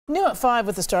New at 5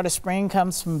 with the start of spring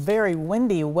comes from very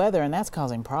windy weather, and that's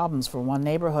causing problems for one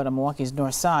neighborhood on Milwaukee's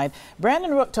north side.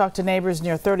 Brandon Rook talked to neighbors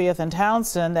near 30th and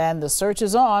Townsend, and the search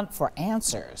is on for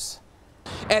answers.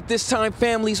 At this time,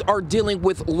 families are dealing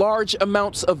with large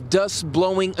amounts of dust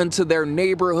blowing into their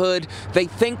neighborhood. They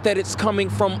think that it's coming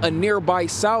from a nearby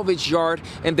salvage yard,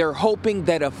 and they're hoping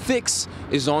that a fix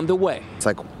is on the way. It's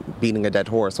like beating a dead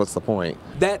horse. What's the point?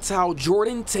 That's how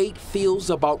Jordan Tate feels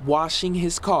about washing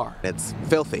his car. It's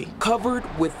filthy. Covered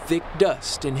with thick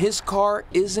dust, and his car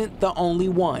isn't the only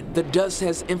one. The dust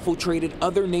has infiltrated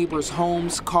other neighbors'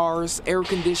 homes, cars, air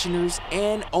conditioners,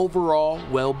 and overall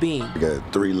well-being. I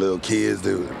got 3 little kids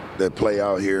that play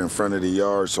out here in front of the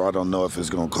yard, so I don't know if it's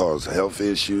going to cause health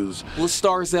issues.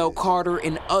 Lestarzell Carter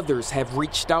and others have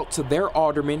reached out to their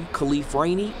alderman, Khalif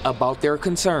Rainey, about their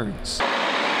concerns.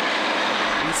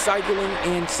 Recycling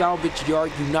and Salvage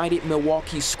Yard United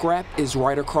Milwaukee Scrap is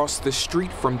right across the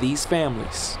street from these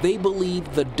families. They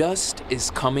believe the dust is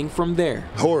coming from there.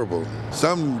 Horrible.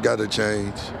 Something got to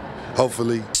change.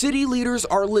 Hopefully. City leaders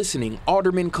are listening.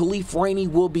 Alderman Khalif Rainey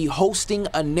will be hosting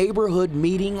a neighborhood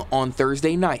meeting on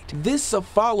Thursday night. This a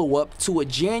follow-up to a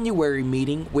January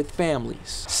meeting with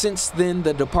families. Since then,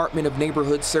 the Department of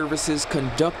Neighborhood Services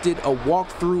conducted a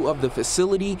walkthrough of the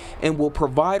facility and will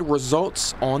provide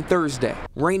results on Thursday.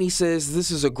 Rainey says this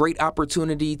is a great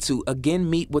opportunity to again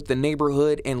meet with the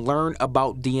neighborhood and learn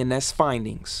about DNS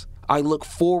findings. I look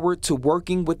forward to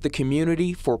working with the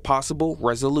community for possible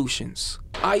resolutions.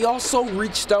 I also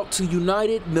reached out to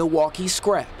United Milwaukee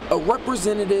Scrap. A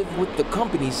representative with the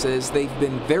company says they've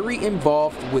been very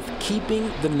involved with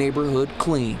keeping the neighborhood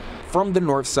clean. From the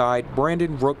north side,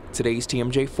 Brandon Rook, today's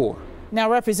TMJ4. Now,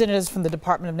 representatives from the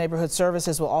Department of Neighborhood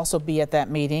Services will also be at that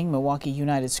meeting. Milwaukee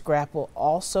United Scrap will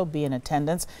also be in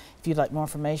attendance. If you'd like more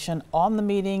information on the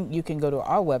meeting, you can go to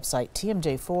our website,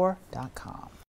 tmj4.com.